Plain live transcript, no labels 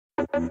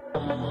Hey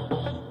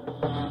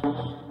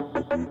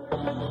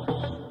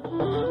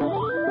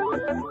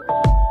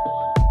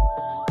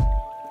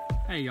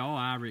y'all,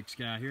 iRix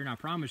Guy here, and I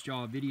promised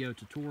y'all a video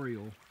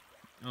tutorial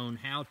on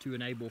how to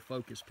enable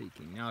focus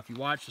peaking. Now if you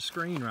watch the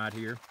screen right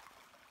here,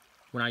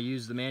 when I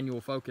use the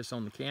manual focus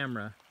on the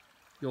camera,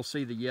 you'll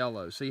see the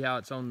yellow. See how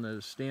it's on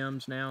the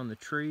stems now in the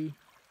tree?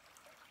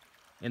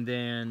 And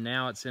then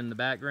now it's in the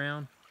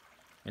background.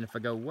 And if I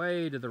go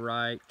way to the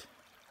right,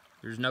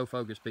 there's no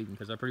focus peaking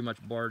because I pretty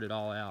much blurred it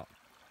all out.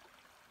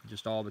 It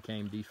just all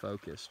became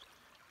defocused.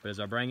 But as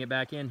I bring it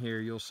back in here,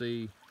 you'll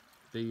see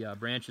the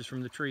branches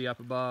from the tree up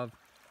above,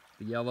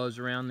 the yellows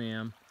around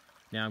them.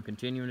 Now I'm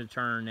continuing to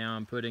turn, now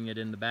I'm putting it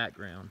in the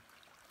background.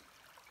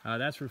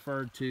 That's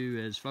referred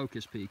to as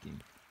focus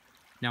peaking.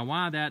 Now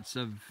why that's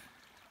of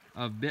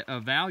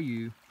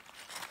value,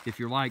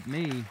 if you're like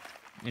me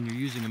and you're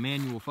using a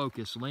manual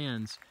focus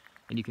lens,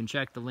 and you can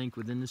check the link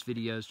within this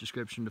video's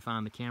description to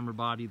find the camera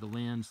body, the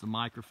lens, the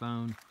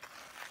microphone,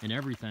 and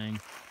everything.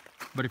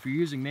 But if you're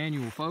using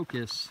manual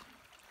focus,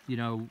 you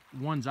know,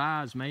 one's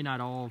eyes may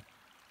not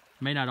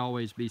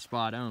always be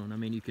spot on. I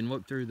mean, you can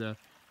look through the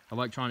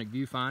electronic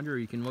viewfinder, or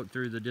you can look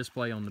through the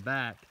display on the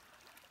back.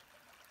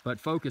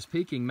 But focus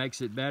peaking makes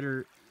it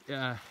better,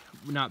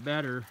 not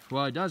better,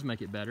 well, it does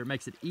make it better. It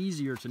makes it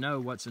easier to know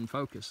what's in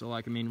focus. So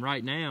like, I mean,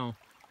 right now,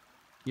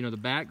 you know, the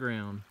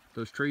background,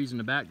 those trees in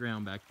the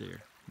background back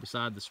there,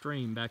 beside the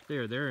stream back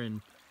there, they're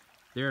in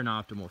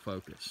optimal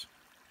focus.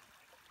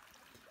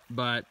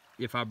 But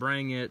if I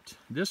bring it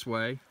this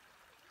way,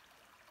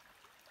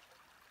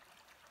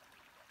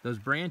 those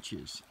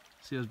branches,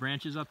 see those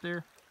branches up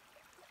there?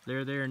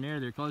 They're there and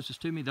there, they're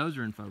closest to me, those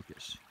are in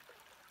focus.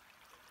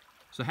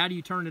 So how do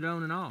you turn it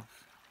on and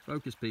off?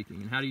 Focus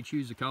peaking, and how do you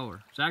choose a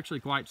color? It's actually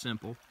quite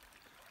simple.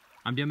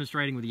 I'm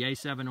demonstrating with the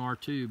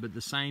A7R2, but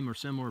the same or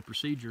similar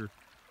procedure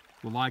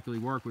will likely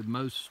work with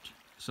most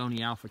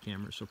Sony Alpha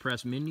cameras. So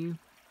press menu.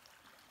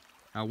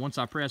 Once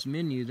I press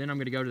menu, then I'm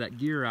going to go to that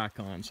gear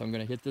icon. So I'm going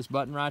to hit this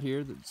button right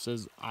here that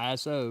says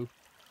ISO.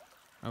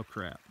 Oh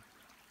crap.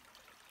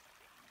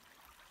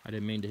 I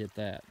didn't mean to hit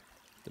that,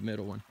 the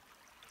middle one.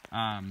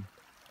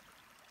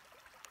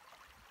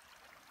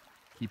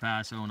 Keep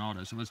ISO on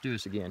auto. So let's do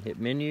this again. Hit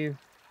menu.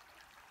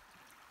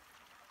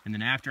 And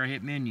then after I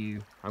hit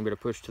menu, I'm going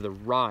to push to the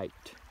right.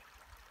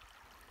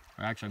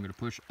 Or actually, I'm going to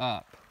push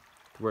up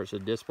to where it says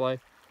display.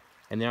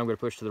 And then I'm going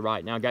to push to the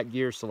right. Now I've got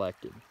gear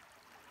selected.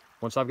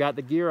 Once I've got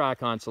the gear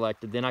icon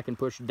selected, then I can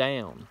push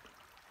down.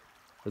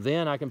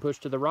 Then I can push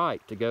to the right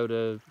to go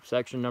to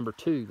section number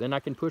 2. Then I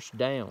can push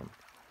down.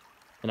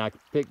 And I can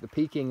pick the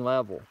peaking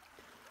level.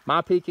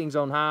 My peaking's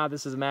on high.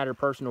 This is a matter of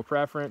personal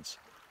preference.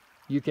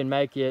 You can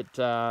make it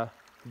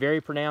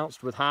very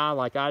pronounced with high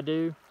like I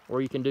do,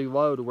 or you can do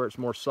low to where it's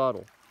more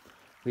subtle.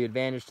 The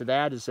advantage to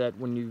that is that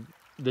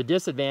the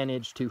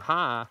disadvantage to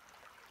high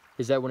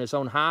is that when it's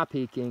on high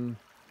peaking,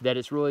 that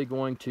it's really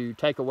going to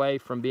take away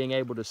from being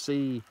able to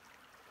see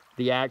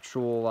the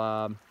actual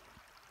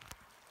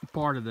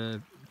part of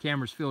the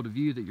camera's field of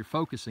view that you're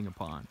focusing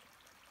upon.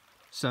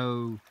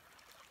 So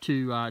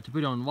to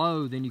put on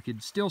low, then you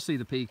could still see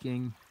the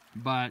peaking,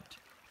 but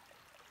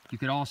you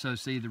could also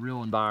see the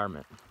real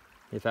environment,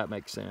 if that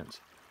makes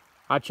sense.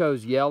 I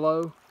chose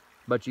yellow,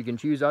 but you can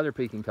choose other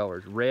peaking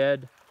colors,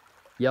 red,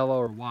 yellow,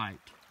 or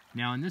white.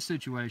 Now in this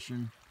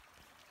situation,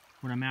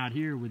 when I'm out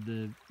here with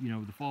the,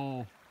 the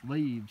fall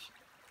leaves,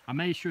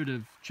 I should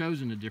have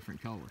chosen a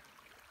different color.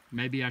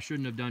 Maybe I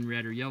shouldn't have done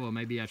red or yellow.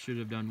 Maybe I should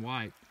have done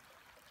white,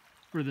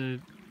 for the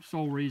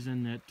sole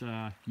reason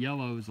that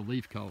yellow is a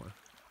leaf color.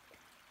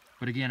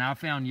 But again, I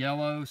found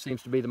yellow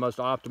seems to be the most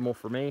optimal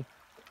for me.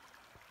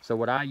 So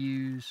what I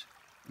use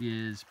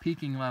is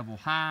peaking level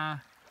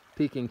high,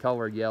 peaking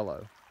color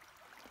yellow.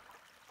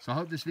 So I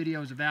hope this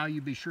video is of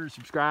value. Be sure to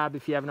subscribe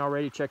if you haven't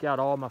already. Check out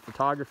all my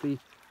photography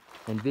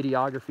and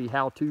videography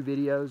how-to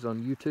videos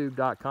on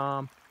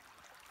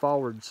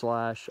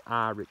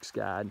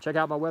youtube.com/iRixGuide. And check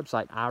out my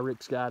website,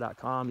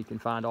 irixguide.com. You can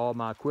find all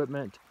my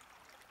equipment,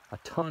 a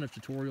ton of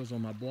tutorials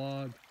on my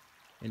blog,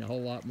 and a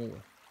whole lot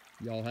more.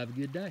 Y'all have a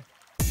good day.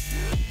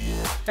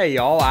 Hey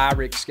y'all,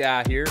 iRix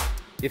Guy here.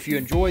 If you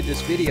enjoyed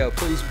this video,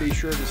 please be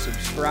sure to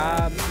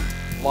subscribe,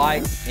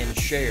 like, and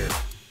share.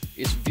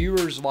 It's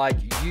viewers like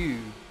you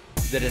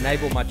that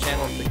enable my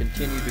channel to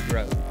continue to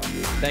grow.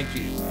 Thank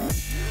you.